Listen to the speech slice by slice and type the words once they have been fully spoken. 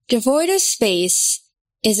Devoid of Space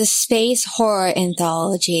is a space horror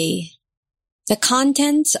anthology. The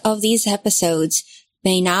contents of these episodes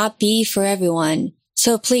may not be for everyone,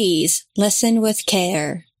 so please listen with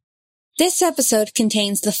care. This episode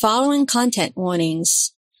contains the following content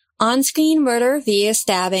warnings: on-screen murder via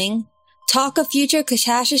stabbing, talk of future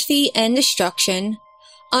catastrophe and destruction,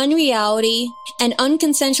 unreality, and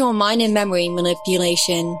unconsensual mind and memory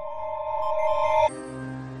manipulation.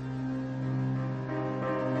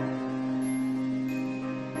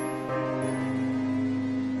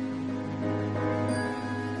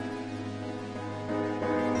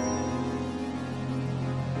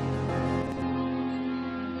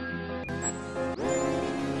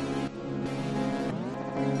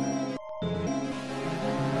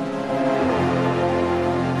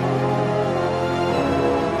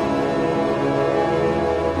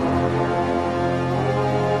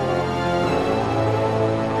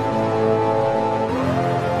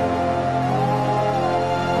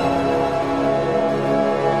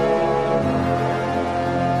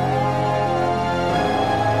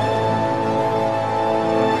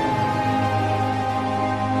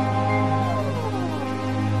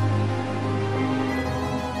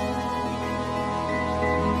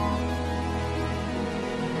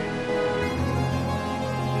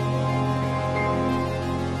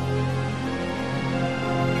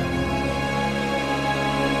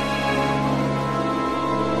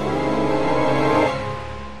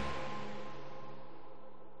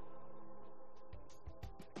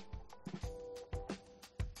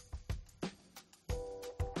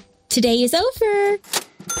 Today is over.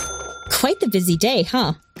 Quite the busy day,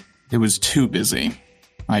 huh? It was too busy.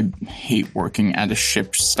 I hate working at a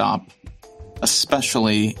ship stop,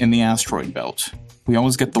 especially in the asteroid belt. We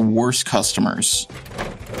always get the worst customers.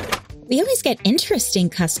 We always get interesting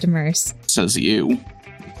customers. Says you.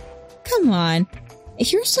 Come on.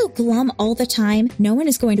 If you're so glum all the time, no one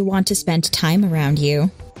is going to want to spend time around you.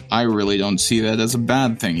 I really don't see that as a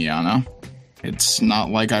bad thing, Yana. It's not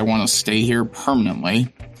like I want to stay here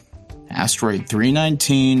permanently. Asteroid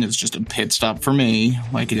 319 is just a pit stop for me,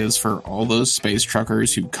 like it is for all those space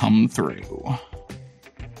truckers who come through.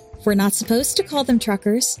 We're not supposed to call them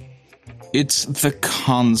truckers. It's the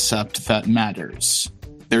concept that matters.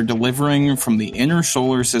 They're delivering from the inner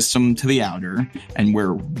solar system to the outer, and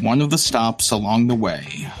we're one of the stops along the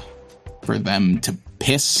way for them to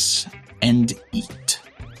piss and eat.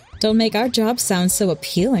 Don't make our job sound so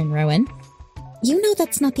appealing, Rowan. You know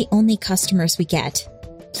that's not the only customers we get.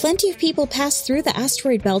 Plenty of people pass through the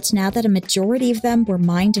asteroid belt now that a majority of them were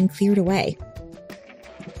mined and cleared away.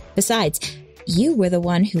 Besides, you were the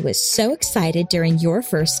one who was so excited during your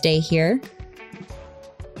first day here.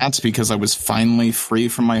 That's because I was finally free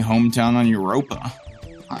from my hometown on Europa.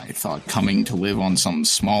 I thought coming to live on some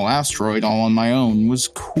small asteroid all on my own was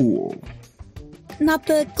cool. Not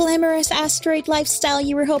the glamorous asteroid lifestyle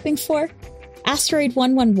you were hoping for? Asteroid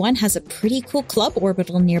 111 has a pretty cool club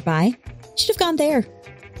orbital nearby. Should have gone there.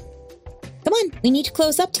 Come on, we need to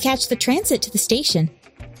close up to catch the transit to the station.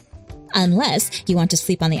 Unless you want to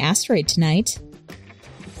sleep on the asteroid tonight.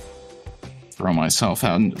 Throw myself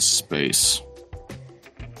out into space.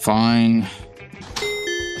 Fine.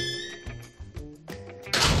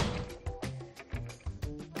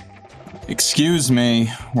 Excuse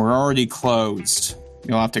me, we're already closed.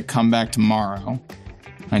 You'll have to come back tomorrow.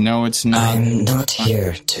 I know it's not... I'm not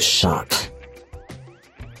here to shop.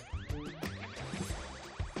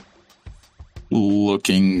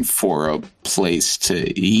 Looking for a place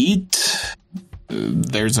to eat?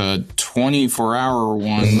 There's a 24-hour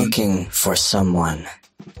one. Looking for someone.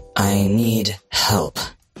 I need help.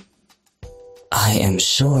 I am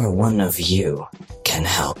sure one of you can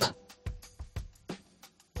help.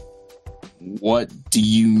 What do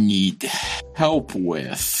you need help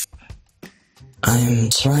with? I'm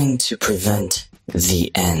trying to prevent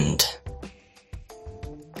the end.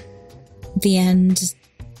 The end...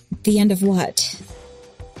 The end of what?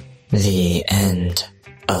 The end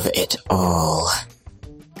of it all.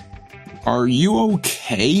 Are you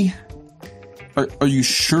okay? Are you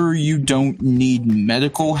sure you don't need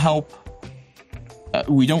medical help?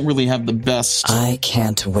 We don't really have the best... I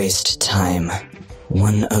can't waste time.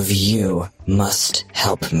 One of you must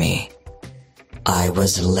help me. I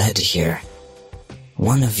was led here.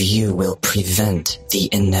 One of you will prevent the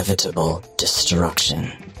inevitable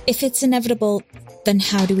destruction. If it's inevitable, then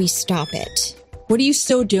how do we stop it? What are you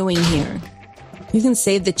still doing here? You can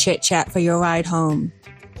save the chit-chat for your ride home.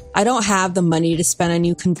 I don't have the money to spend on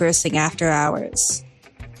you conversing after hours.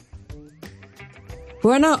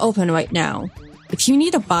 We're not open right now. If you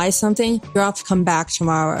need to buy something, you'll have to come back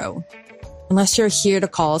tomorrow. Unless you're here to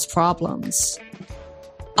cause problems.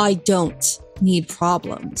 I don't need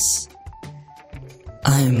problems.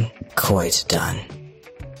 I'm quite done.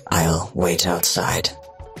 I'll wait outside.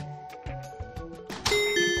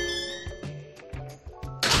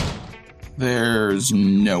 There's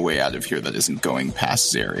no way out of here that isn't going past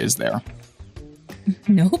Zare, is there?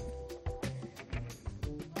 Nope.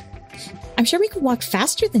 I'm sure we could walk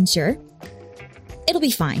faster than Zare. It'll be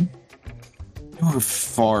fine. You're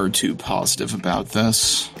far too positive about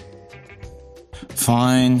this.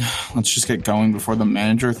 Fine, let's just get going before the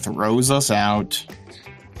manager throws us out.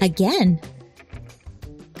 Again.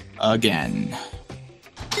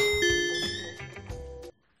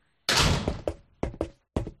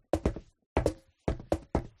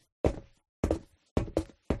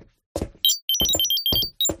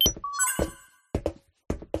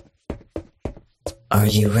 Are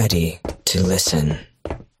you ready to listen?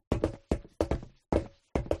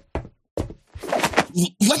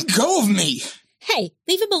 Let go of me! Hey,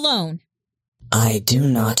 leave him alone. I do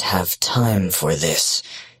not have time for this.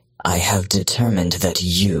 I have determined that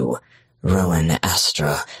you, Rowan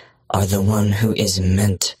Astra, are the one who is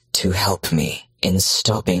meant to help me in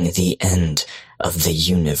stopping the end of the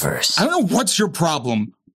universe. I don't know what's your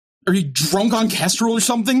problem. Are you drunk on Kestrel or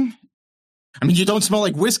something? I mean, you don't smell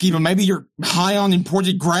like whiskey, but maybe you're high on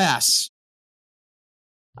imported grass.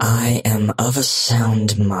 I am of a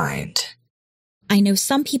sound mind. I know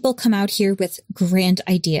some people come out here with grand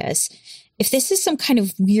ideas. If this is some kind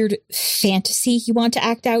of weird fantasy you want to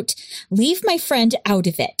act out, leave my friend out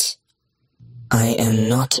of it. I am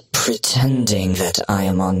not pretending that I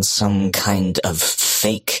am on some kind of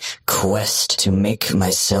fake quest to make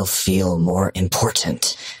myself feel more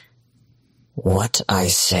important. What I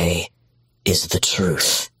say is the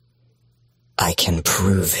truth. I can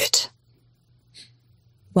prove it.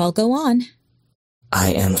 Well, go on.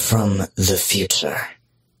 I am from the future.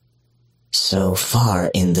 So far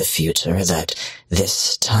in the future that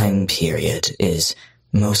this time period is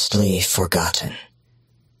mostly forgotten.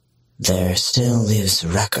 There still lives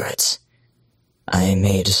records. I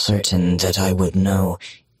made certain that I would know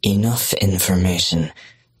enough information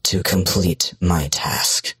to complete my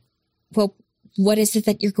task. Well, what is it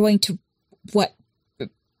that you're going to,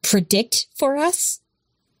 predict for us?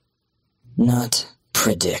 Not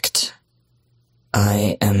predict.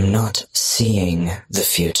 I am not seeing the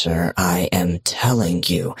future. I am telling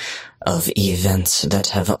you of events that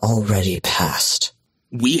have already passed.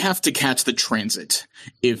 We have to catch the transit.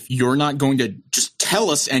 If you're not going to just tell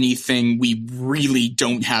us anything, we really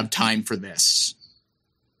don't have time for this.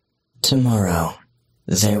 Tomorrow,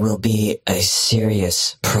 there will be a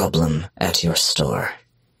serious problem at your store.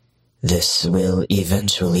 This will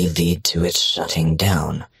eventually lead to it shutting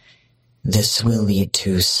down. This will lead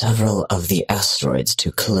to several of the asteroids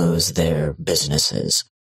to close their businesses.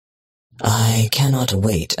 I cannot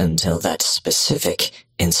wait until that specific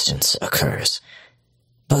instance occurs,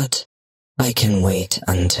 but I can wait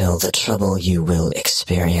until the trouble you will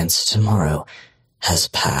experience tomorrow has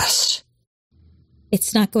passed.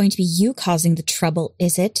 It's not going to be you causing the trouble,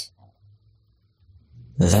 is it?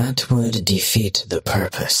 That would defeat the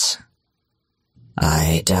purpose.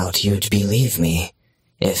 I doubt you'd believe me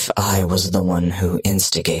if I was the one who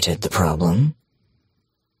instigated the problem.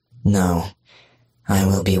 No, I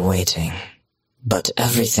will be waiting. But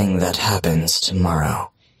everything that happens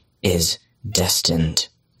tomorrow is destined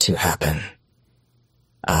to happen.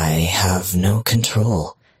 I have no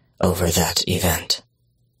control over that event.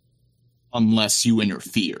 Unless you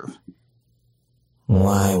interfere.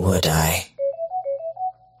 Why would I?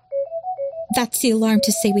 That's the alarm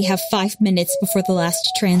to say we have 5 minutes before the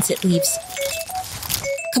last transit leaves.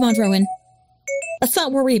 Come on, Rowan. Let's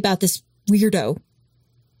not worry about this weirdo.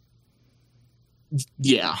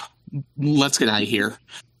 Yeah, let's get out of here.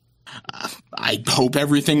 I hope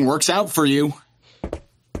everything works out for you.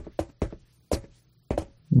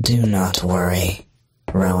 Do not worry,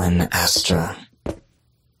 Rowan Astra.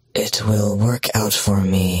 It will work out for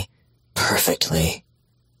me perfectly.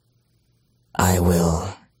 I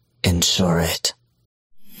will ensure it.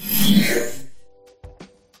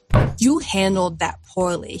 You handled that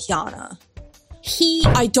poorly, Yana.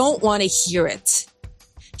 I don't want to hear it.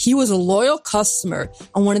 He was a loyal customer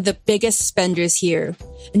and one of the biggest spenders here,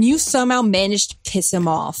 and you somehow managed to piss him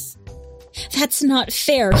off. That's not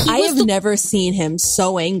fair. I have never seen him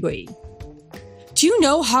so angry. Do you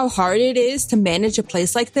know how hard it is to manage a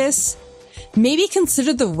place like this? Maybe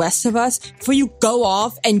consider the rest of us before you go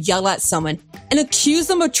off and yell at someone and accuse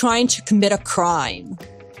them of trying to commit a crime.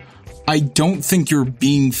 I don't think you're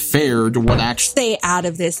being fair to what actually... Stay out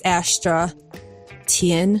of this, Astra.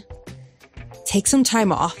 Tien, take some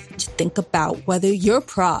time off to think about whether your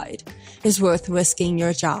pride is worth risking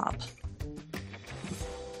your job.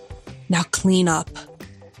 Now clean up.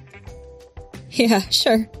 Yeah,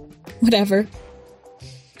 sure. Whatever.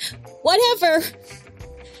 Whatever!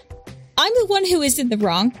 I'm the one who is in the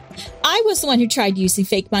wrong. I was the one who tried using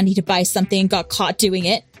fake money to buy something and got caught doing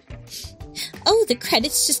it. Oh, the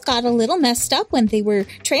credits just got a little messed up when they were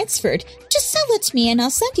transferred. Just sell it to me and I'll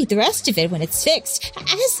send you the rest of it when it's fixed.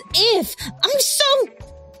 As if! I'm so...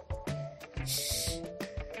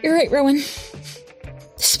 You're right, Rowan.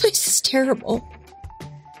 This place is terrible.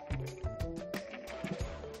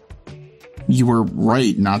 You were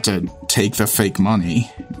right not to take the fake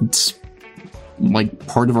money. It's like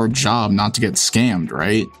part of our job not to get scammed,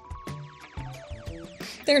 right?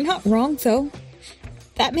 They're not wrong, though.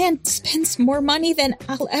 That man spends more money than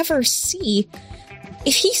I'll ever see.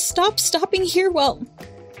 If he stops stopping here, well...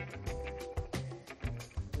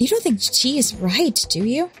 You don't think G is right, do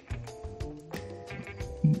you?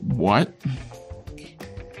 What?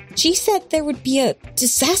 G said there would be a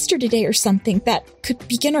disaster today or something that could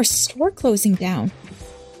begin our store closing down.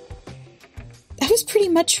 That was pretty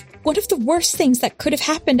much one of the worst things that could have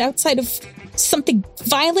happened outside of something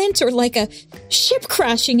violent or like a ship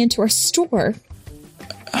crashing into our store.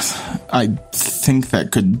 I think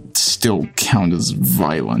that could still count as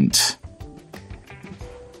violent.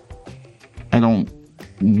 I don't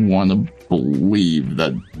want to believe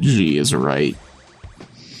that G is right.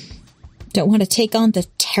 Don't want to take on the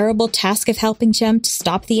terrible task of helping Jem to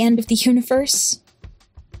stop the end of the universe?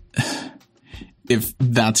 If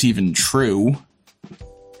that's even true,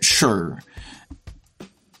 sure.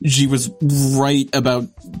 G was right about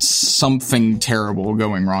something terrible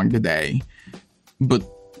going wrong today. But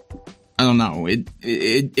I don't know,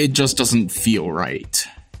 it just doesn't feel right.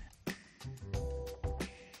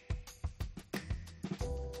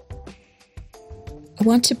 I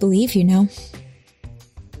want to believe, you know.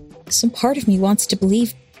 Some part of me wants to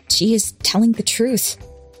believe G is telling the truth.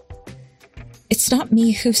 It's not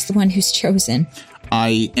me who's the one who's chosen.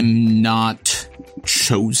 I am not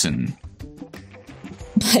chosen.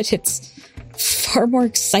 But it's far more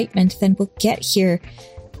excitement than we'll get here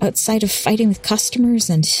outside of fighting with customers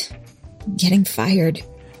and getting fired.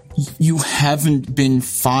 You haven't been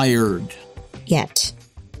fired. Yet.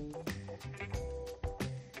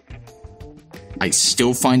 I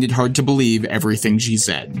still find it hard to believe everything G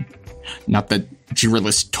said. Not that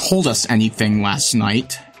Girillis told us anything last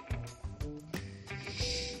night.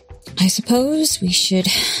 I suppose we should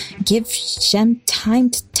give Jem time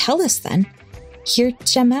to tell us then. Hear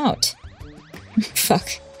Jem out.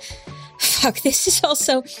 Fuck, this is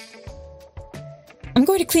also... I'm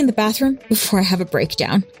going to clean the bathroom before I have a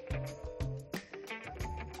breakdown.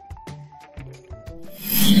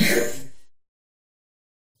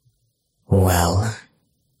 Well...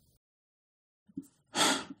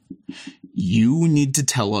 You need to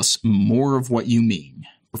tell us more of what you mean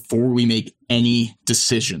before we make any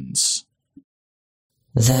decisions.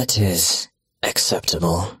 That is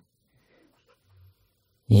acceptable.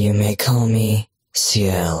 You may call me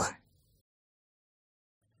Ciel.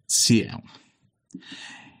 Ciel.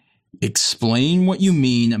 Explain what you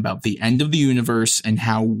mean about the end of the universe and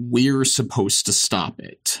how we're supposed to stop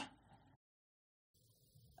it.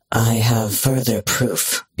 I have further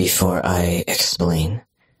proof before I explain.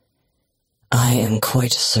 I am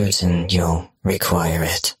quite certain you'll require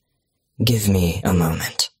it. Give me a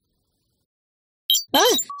moment.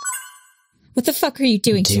 Ah! What the fuck are you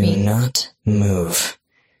doing to me? Do not move.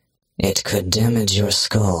 It could damage your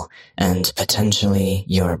skull and potentially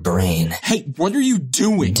your brain. Hey, what are you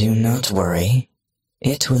doing? Do not worry.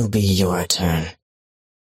 It will be your turn.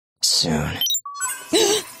 Soon.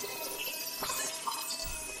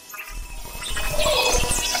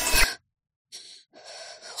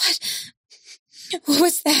 What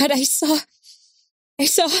was that? I saw...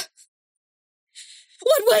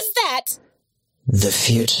 What was that? The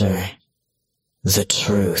future. The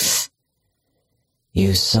truth.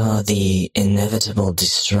 You saw the inevitable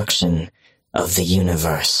destruction of the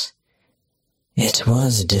universe. It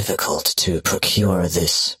was difficult to procure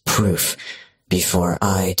this proof before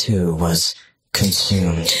I, too, was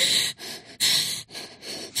consumed.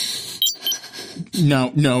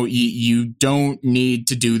 No, you don't need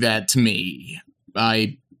to do that to me.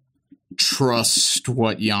 I trust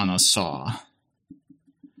what Yana saw.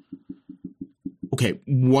 Okay,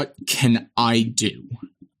 what can I do?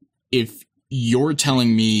 If you're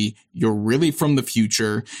telling me you're really from the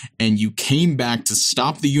future and you came back to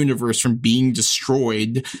stop the universe from being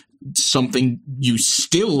destroyed, something you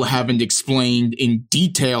still haven't explained in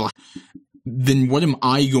detail, then what am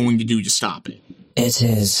I going to do to stop it? It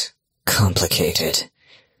is complicated.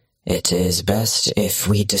 It is best if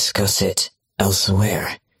we discuss it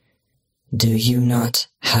elsewhere. Do you not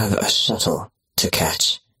have a shuttle to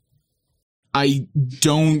catch? I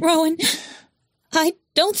don't... Rowan, I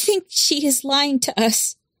don't think she is lying to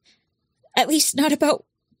us. At least not about...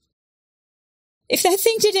 If that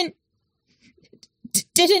thing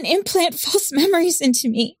didn't implant false memories into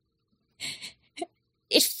me.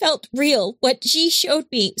 It felt real, what G showed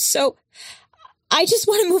me, so I just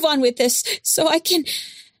want to move on with this so I can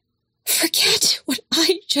forget what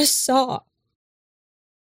I just saw.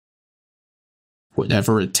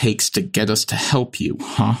 Whatever it takes to get us to help you,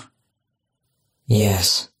 huh?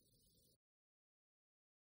 Yes.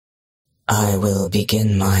 I will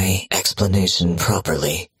begin my explanation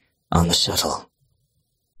properly on the shuttle.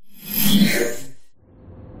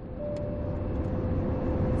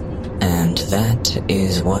 And that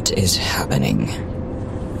is what is happening.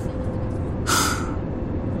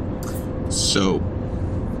 So,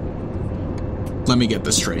 let me get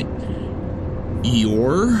this straight.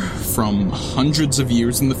 You're from hundreds of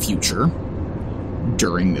years in the future.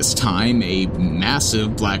 During this time, a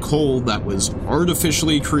massive black hole that was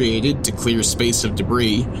artificially created to clear space of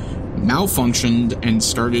debris malfunctioned and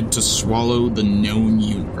started to swallow the known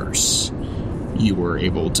universe. You were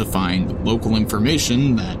able to find local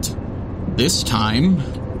information that this time,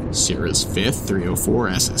 Sierra's 5th 304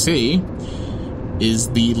 SSE, is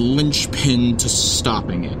the linchpin to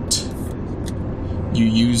stopping it. You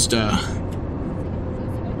used a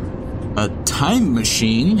time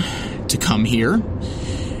machine to come here,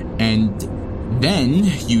 and then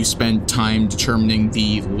you spent time determining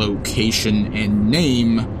the location and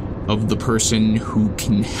name of the person who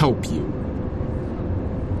can help you.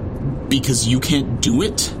 Because you can't do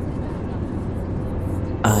it?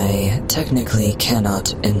 I technically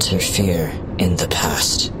cannot interfere in the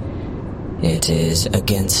past. It is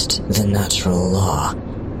against the natural law.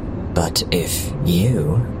 But if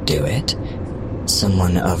you do it,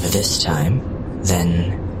 someone of this time,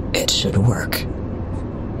 then it should work.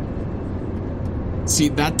 See,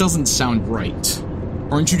 that doesn't sound right.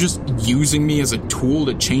 Aren't you just using me as a tool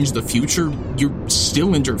to change the future? You're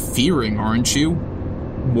still interfering, aren't you?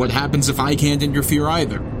 What happens if I can't interfere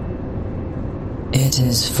either? It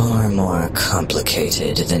is far more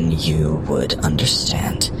complicated than you would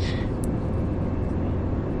understand.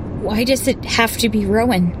 Why does it have to be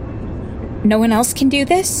Rowan? No one else can do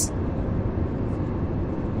this?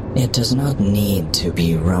 It does not need to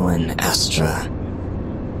be Rowan, Astra.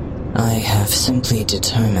 I have simply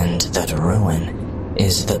determined that Rowan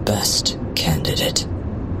is the best candidate.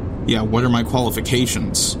 Yeah, what are my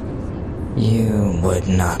qualifications? You would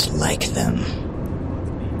not like them.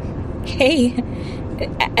 Hey,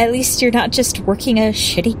 at least you're not just working a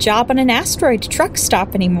shitty job on an asteroid truck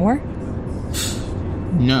stop anymore.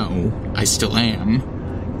 No, I still am.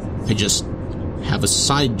 I just have a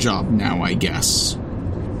side job now, I guess.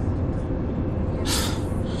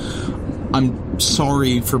 I'm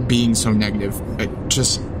sorry for being so negative. I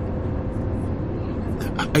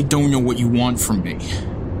don't know what you want from me.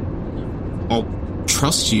 I'll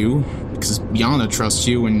trust you, because Yana trusts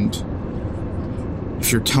you, and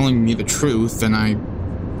if you're telling me the truth, then I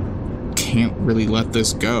can't really let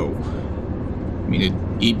this go. I mean,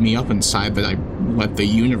 it'd eat me up inside that I let the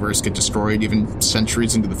universe get destroyed even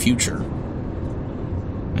centuries into the future.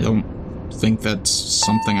 I don't think that's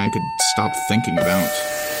something I could stop thinking about.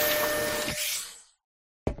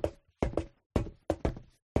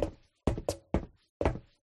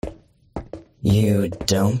 You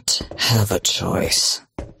don't have a choice.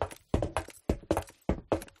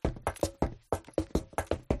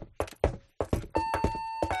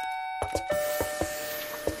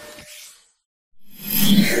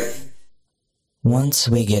 Once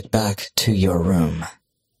we get back to your room,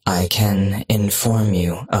 I can inform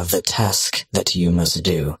you of the task that you must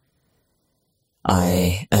do.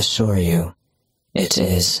 I assure you, it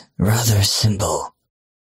is rather simple.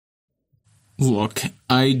 Look,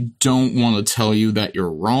 I don't want to tell you that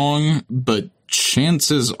you're wrong, but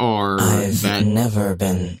chances are I've that... never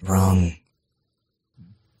been wrong.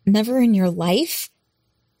 Never in your life?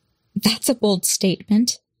 That's a bold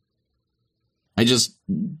statement. I just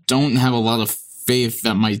don't have a lot of faith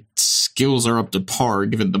that my skills are up to par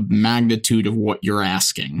given the magnitude of what you're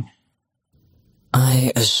asking.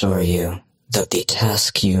 I assure you that the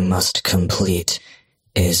task you must complete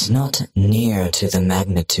is not near to the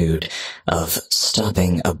magnitude of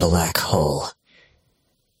stopping a black hole.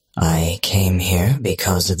 I came here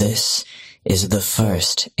because this is the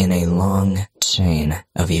first in a long chain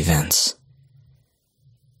of events.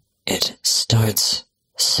 It starts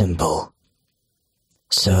simple.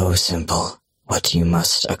 So simple, what you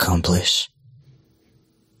must accomplish.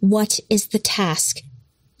 What is the task?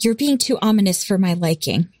 You're being too ominous for my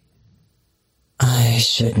liking. I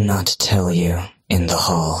should not tell you in the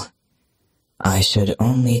hall. I should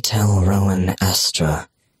only tell Rowan Astra.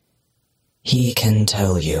 He can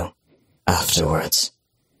tell you afterwards.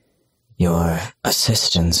 Your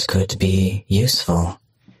assistance could be useful.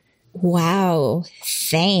 Wow,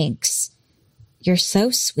 thanks. You're so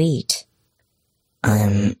sweet.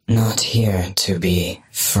 I'm not here to be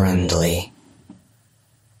friendly.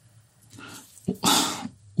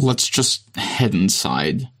 Let's just head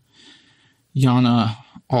inside. Yana,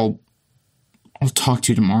 I'll talk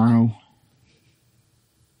to you tomorrow.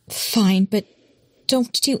 Fine, but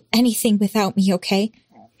don't do anything without me, okay?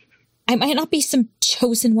 I might not be some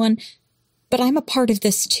chosen one, but I'm a part of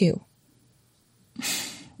this too.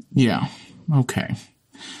 Yeah, okay.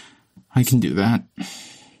 I can do that.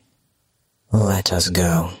 Let us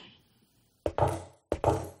go.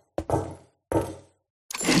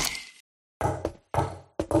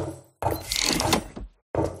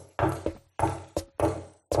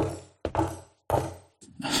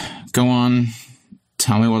 Go on.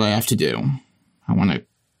 Tell me what I have to do. I want to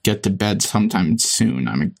get to bed sometime soon.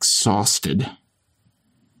 I'm exhausted.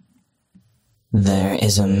 There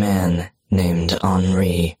is a man named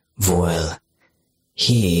Henri Voile.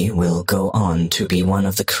 He will go on to be one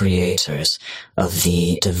of the creators of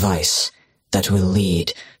the device that will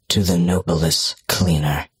lead to the Nobilis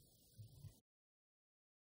cleaner.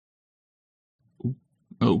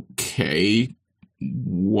 Okay.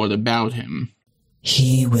 What about him?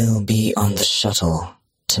 He will be on the shuttle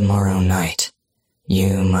tomorrow night.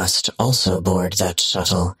 You must also board that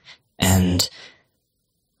shuttle and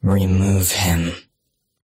remove him.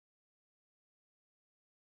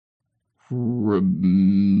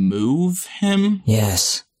 Remove him?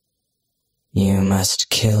 Yes. You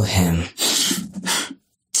must kill him.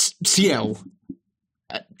 Ciel,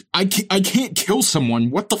 I can't kill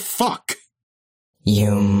someone. What the fuck?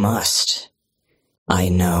 You must. I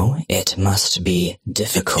know it must be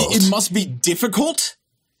difficult. It must be difficult?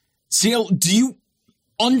 Ciel, do you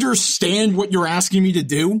understand what you're asking me to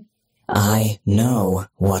do? I know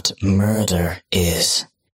what murder is.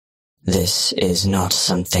 This is not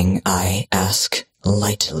something I ask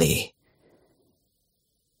lightly.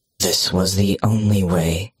 This was the only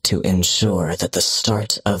way to ensure that the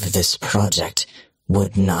start of this project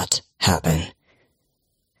would not happen.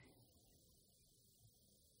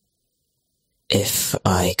 If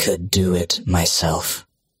I could do it myself,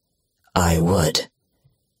 I would.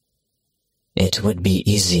 It would be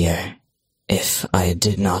easier if I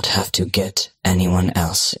did not have to get anyone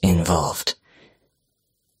else involved.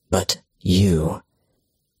 But you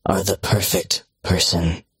are the perfect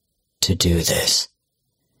person to do this.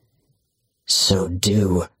 So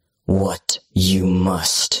do what you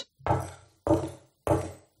must.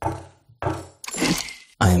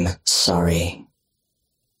 I'm sorry.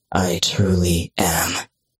 I truly am.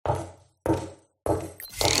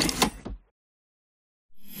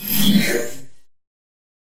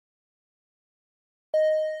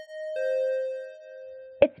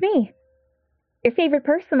 It's me. Your favorite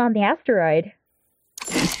person on the asteroid.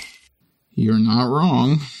 You're not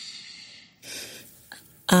wrong.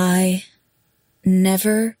 I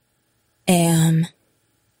never am.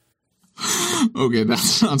 Okay,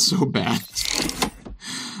 that's not so bad.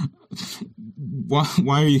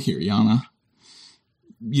 Why are you here, Yana?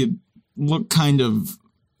 You look kind of,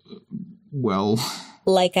 well...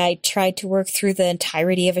 Like I tried to work through the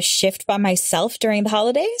entirety of a shift by myself during the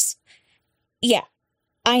holidays? Yeah,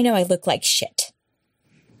 I know I look like shit.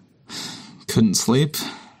 Couldn't sleep?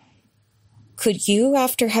 Could you,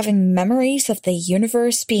 after having memories of the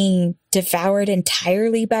universe being devoured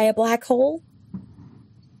entirely by a black hole?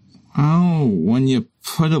 Oh, when you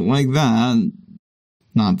put it like that...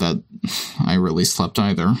 Not that I really slept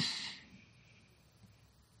either.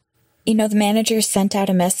 You know, the manager sent out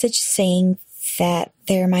a message saying that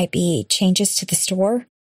there might be changes to the store.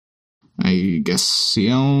 I guess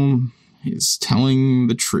Ciel is telling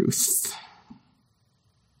the truth.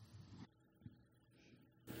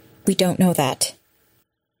 We don't know that.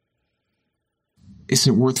 Is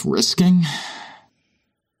it worth risking?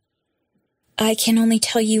 I can only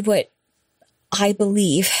tell you what I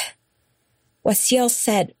believe. What Ciel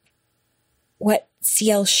said. What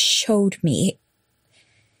Ciel showed me.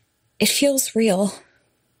 It feels real.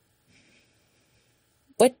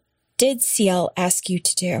 What did Ciel ask you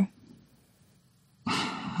to do?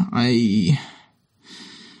 I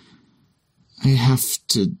have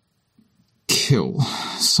to kill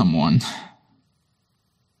someone.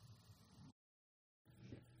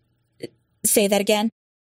 Say that again.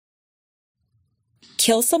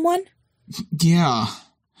 Kill someone? Yeah.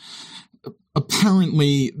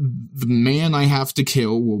 Apparently, the man I have to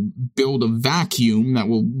kill will build a vacuum that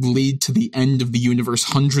will lead to the end of the universe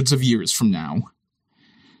hundreds of years from now.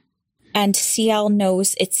 And Ciel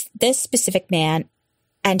knows it's this specific man,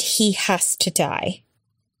 and he has to die.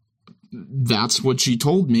 That's what she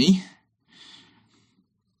told me.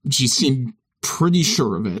 She seemed pretty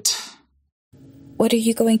sure of it. What are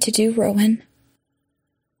you going to do, Rowan?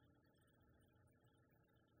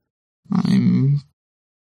 I'm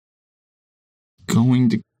going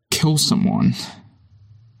to kill someone.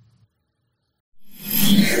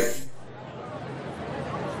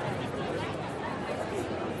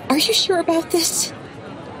 Are you sure about this?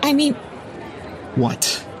 I mean...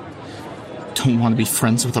 What? Don't want to be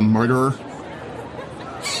friends with a murderer?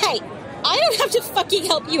 Hey, I don't have to fucking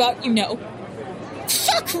help you out, you know.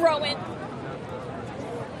 Fuck, Rowan!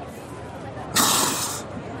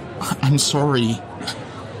 I'm sorry.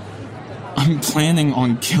 I'm planning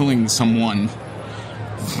on killing someone.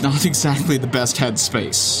 Not exactly the best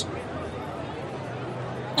headspace.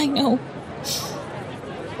 I know.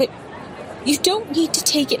 But you don't need to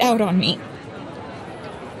take it out on me.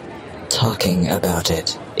 Talking about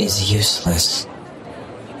it is useless.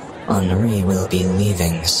 Henri will be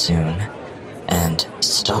leaving soon, and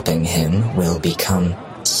stopping him will become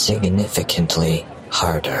significantly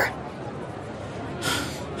harder.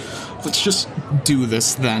 Let's just do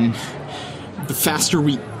this, then. The faster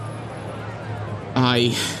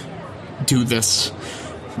I do this,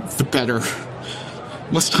 the better.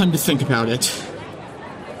 Less time to think about it.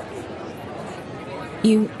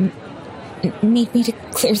 You need me to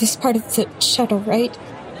clear this part of the shuttle, right?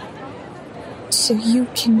 So you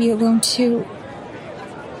can be alone too.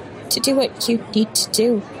 To do what you need to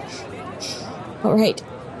do. All right.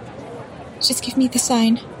 Just give me the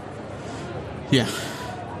sign. Yeah,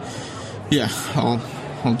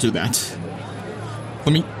 I'll do that.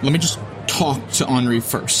 Let me just talk to Henri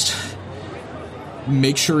first.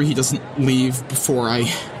 Make sure he doesn't leave before I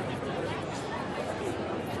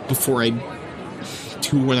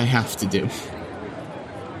do what I have to do.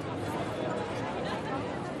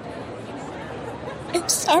 I'm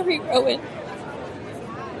sorry, Rowan.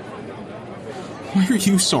 Why are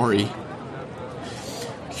you sorry?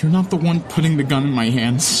 You're not the one putting the gun in my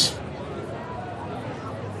hands.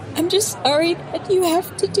 I'm just sorry that you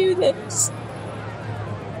have to do this.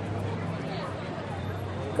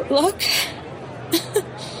 Good luck.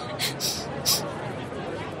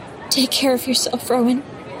 Take care of yourself, Rowan.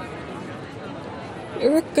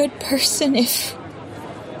 You're a good person, if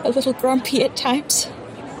a little grumpy at times.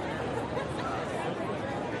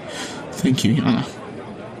 Thank you, Yana.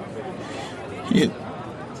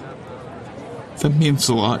 That means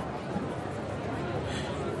a lot.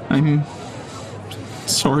 I'm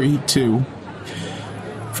sorry, too,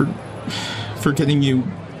 for getting you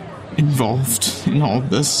involved in all of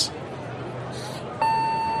this.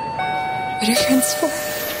 What are friends for?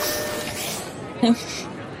 No.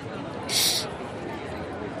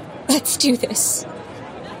 Let's do this.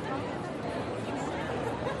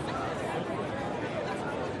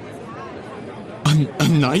 A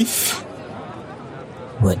knife?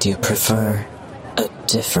 Would you prefer a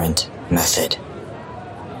different method?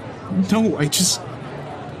 No,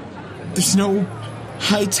 there's no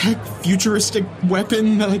high-tech, futuristic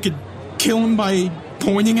weapon that I could kill him by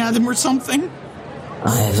pointing at him or something?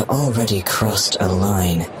 I've already crossed a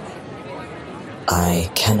line.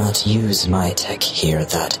 I cannot use my tech here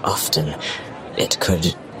that often. It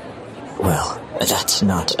could... Well, that's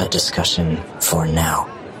not a discussion for now.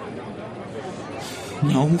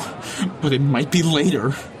 No, but it might be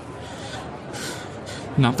later.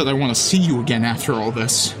 Not that I want to see you again after all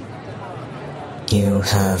this. You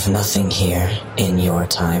have nothing here in your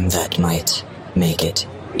time that might make it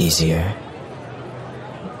easier.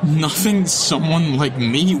 Nothing someone like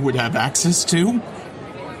me would have access to?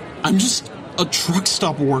 I'm just a truck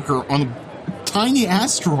stop worker on a tiny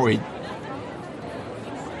asteroid.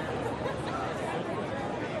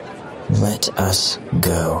 Let us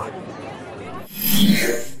go.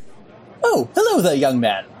 Oh, hello there, young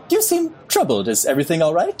man. You seem troubled. Is everything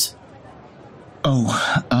all right?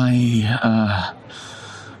 Oh,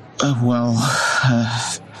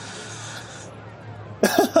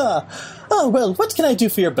 Oh, well, what can I do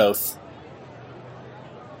for you both?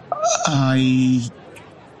 I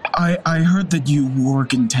heard that you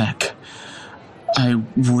work in tech. I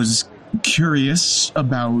was curious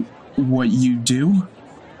about what you do.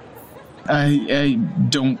 I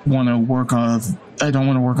don't want to work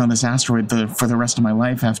on this asteroid for the rest of my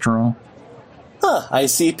life, after all. Huh, I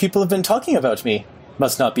see people have been talking about me.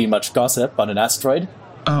 Must not be much gossip on an asteroid.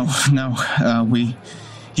 Oh, no, we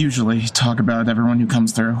usually talk about everyone who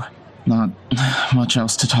comes through. Not much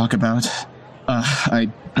else to talk about. I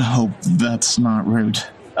hope that's not rude.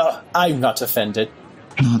 Oh, I'm not offended.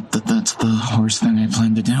 Not that that's the worst thing I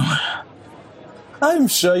plan to do. I'm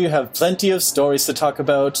sure you have plenty of stories to talk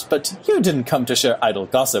about, but you didn't come to share idle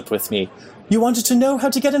gossip with me. You wanted to know how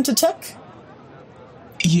to get into tech?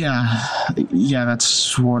 Yeah,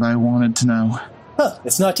 that's what I wanted to know. Well,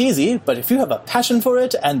 it's not easy, but if you have a passion for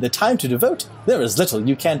it and the time to devote, there is little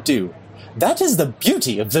you can't do. That is the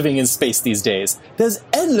beauty of living in space these days. There's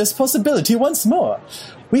endless possibility once more.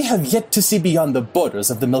 We have yet to see beyond the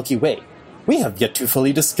borders of the Milky Way. We have yet to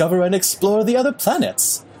fully discover and explore the other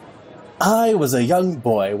planets. I was a young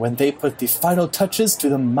boy when they put the final touches to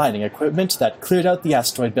the mining equipment that cleared out the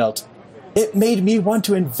asteroid belt. It made me want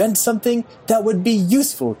to invent something that would be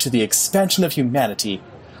useful to the expansion of humanity.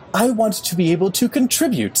 I wanted to be able to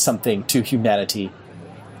contribute something to humanity.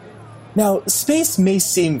 Now, space may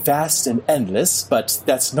seem vast and endless, but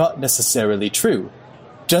that's not necessarily true.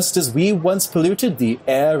 Just as we once polluted the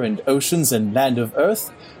air and oceans and land of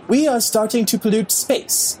Earth, we are starting to pollute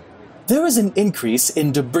space. There is an increase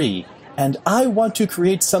in debris, and I want to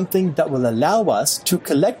create something that will allow us to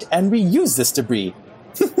collect and reuse this debris.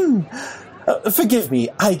 Forgive me,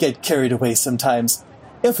 I get carried away sometimes.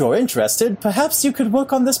 If you're interested, perhaps you could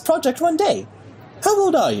work on this project one day. How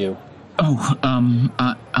old are you? Oh, I'm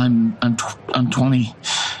 20.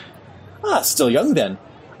 Ah, still young then.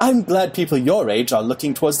 I'm glad people your age are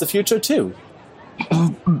looking towards the future too.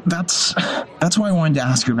 Well, that's why I wanted to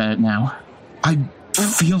ask you about it now. I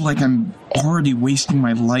feel like I'm already wasting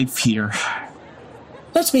my life here.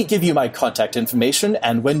 Let me give you my contact information,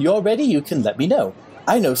 and when you're ready, you can let me know.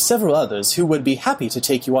 I know several others who would be happy to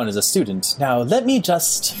take you on as a student. Now, let me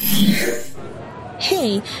just...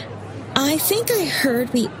 Hey, I think I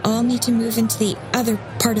heard we all need to move into the other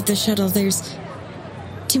part of the shuttle. There's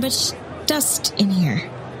too much dust in here.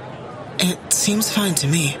 It seems fine to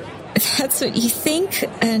me. That's what you think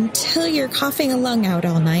until you're coughing a lung out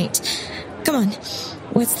all night. Come on,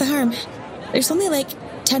 what's the harm? There's only like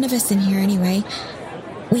 10 of us in here anyway.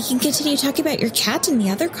 We can continue talking about your cat in the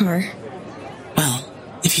other car. Well,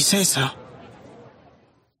 if you say so.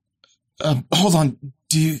 Hold on.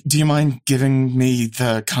 Do you mind giving me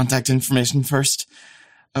the contact information first?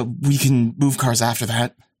 We can move cars after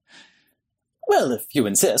that. Well, if you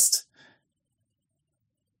insist.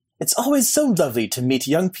 It's always so lovely to meet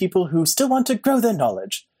young people who still want to grow their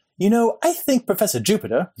knowledge. You know, I think Professor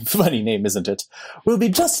Jupiter, funny name, isn't it, will be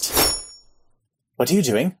just... What are you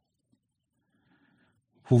doing?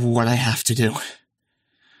 What I have to do.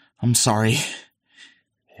 I'm sorry.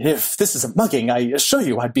 If this is a mugging, I assure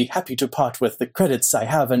you I'd be happy to part with the credits I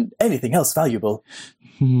have and anything else valuable.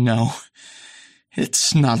 No,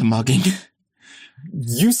 it's not a mugging.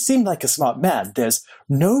 You seem like a smart man. There's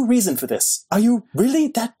no reason for this. Are you really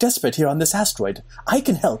that desperate here on this asteroid? I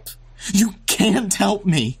can help. You can't help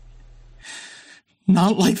me.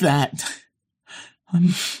 Not like that.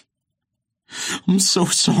 I'm so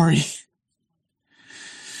sorry.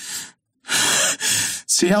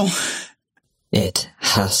 CL? It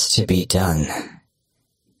has to be done.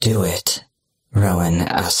 Do it, Rowan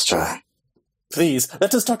Astra. Please,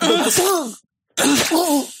 let us talk about this.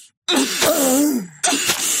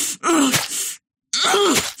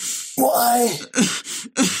 Why?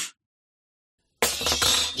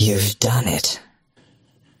 You've done it.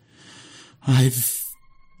 I've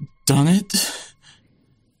done it?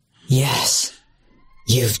 Yes,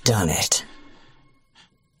 you've done it.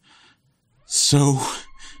 So,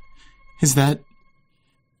 is that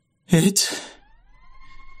it?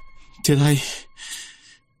 Did I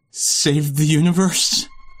save the universe?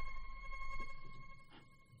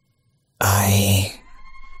 I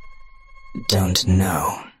don't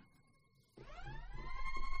know.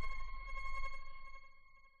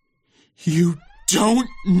 You don't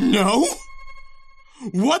know?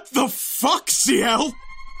 What the fuck, CL?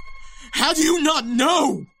 How do you not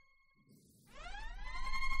know?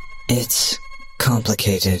 It's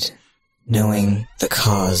complicated, knowing the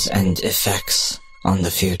cause and effects on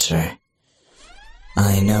the future.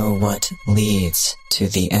 I know what leads to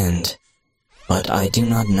the end, but I do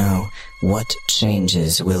not know what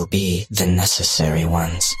changes will be the necessary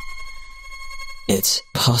ones. It's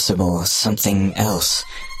possible something else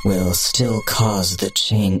will still cause the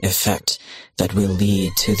chain effect that will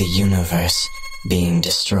lead to the universe being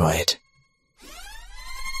destroyed.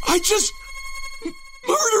 I just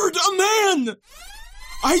murdered a man!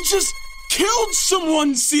 I just killed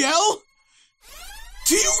someone, CL!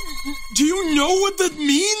 Do you know what that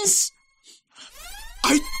means?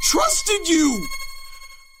 I trusted you!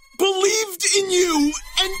 Believed in you,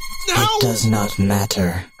 and now... It does not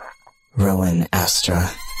matter, Rowan Astra.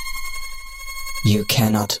 You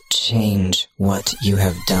cannot change what you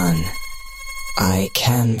have done. I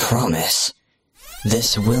can promise,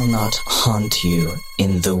 this will not haunt you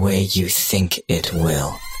in the way you think it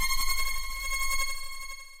will.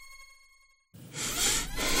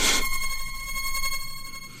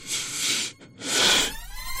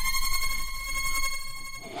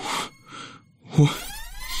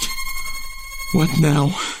 What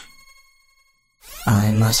now?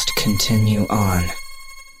 I must continue on.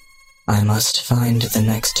 I must find the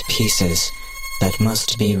next pieces that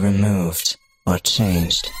must be removed or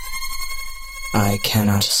changed. I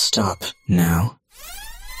cannot stop now.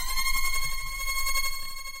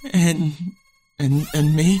 And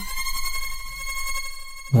me?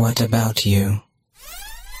 What about you?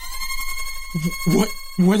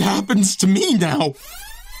 What happens to me now?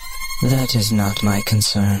 That is not my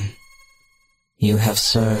concern. You have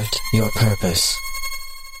served your purpose.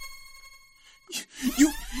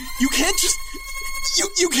 You can't just...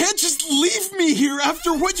 You can't just leave me here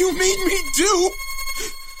after what you made me do!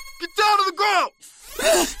 Get down to the ground!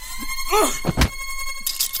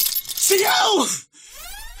 Ciel!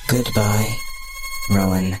 Goodbye,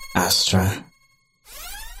 Rowan Astra.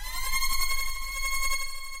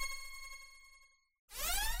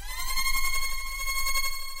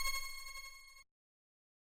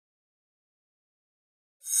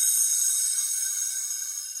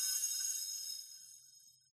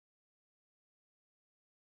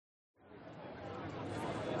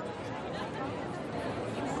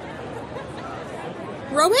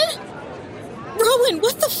 Rowan? Rowan,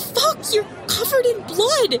 what the fuck? You're covered in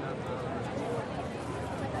blood!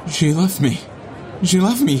 She left me. She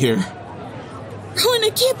left me here. Rowan,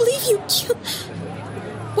 I can't believe you killed...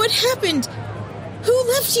 What happened? Who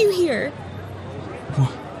left you here?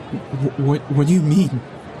 What do you mean?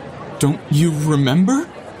 Don't you remember?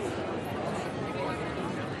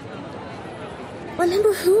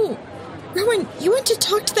 Remember who? Rowan, you went to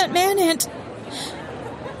talk to that man and...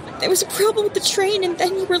 There was a problem with the train and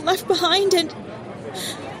then you were left behind and...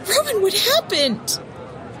 Rowan, what happened?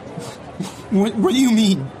 What do you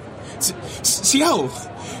mean? Ciel!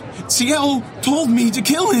 Ciel told me to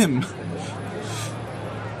kill him!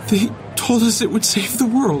 They told us it would save the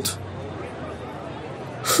world.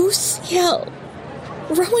 Who's Ciel?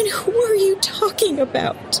 Rowan, who are you talking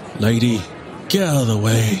about? Lady, get out of the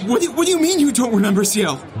way. What do you mean you don't remember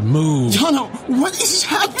Ciel? Move. Yana, what is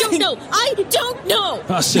happening? I don't know!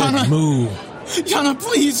 I said Yana. move. Yana,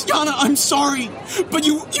 please! Yana, I'm sorry! But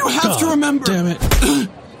you have to remember... Damn it.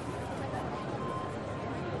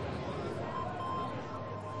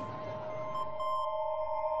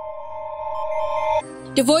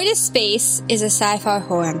 Devoid of Space is a sci-fi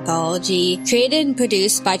horror anthology created and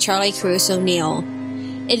produced by Charlie Cruz O'Neill.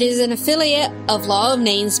 It is an affiliate of Law of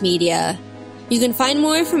Names Media. You can find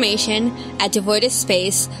more information at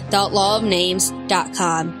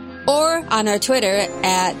devoidofspace.lawofnames.com or on our Twitter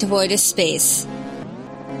at devoidofspace.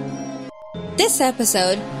 This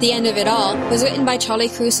episode, The End of It All, was written by Charlie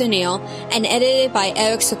Cruz O'Neill and edited by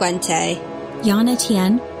Eric Seguente. Yana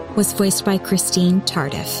Tien was voiced by Christine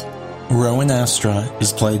Tardif. Rowan Astra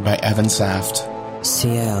is played by Evan Saft.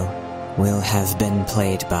 Ciel will have been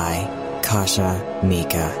played by Kasha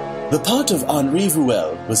Mika. The part of Henri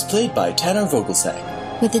Vuel was played by Tanner Vogelsang.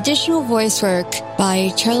 With additional voice work by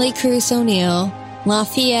Charlie Cruz O'Neill,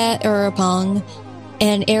 Lafayette Urapong,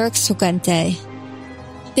 and Eric Seguente.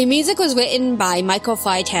 The music was written by Michael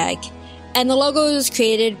Freitag, and the logo was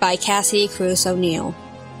created by Cassie Cruz O'Neill.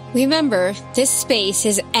 Remember, this space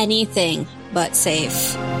is anything but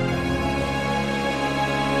safe.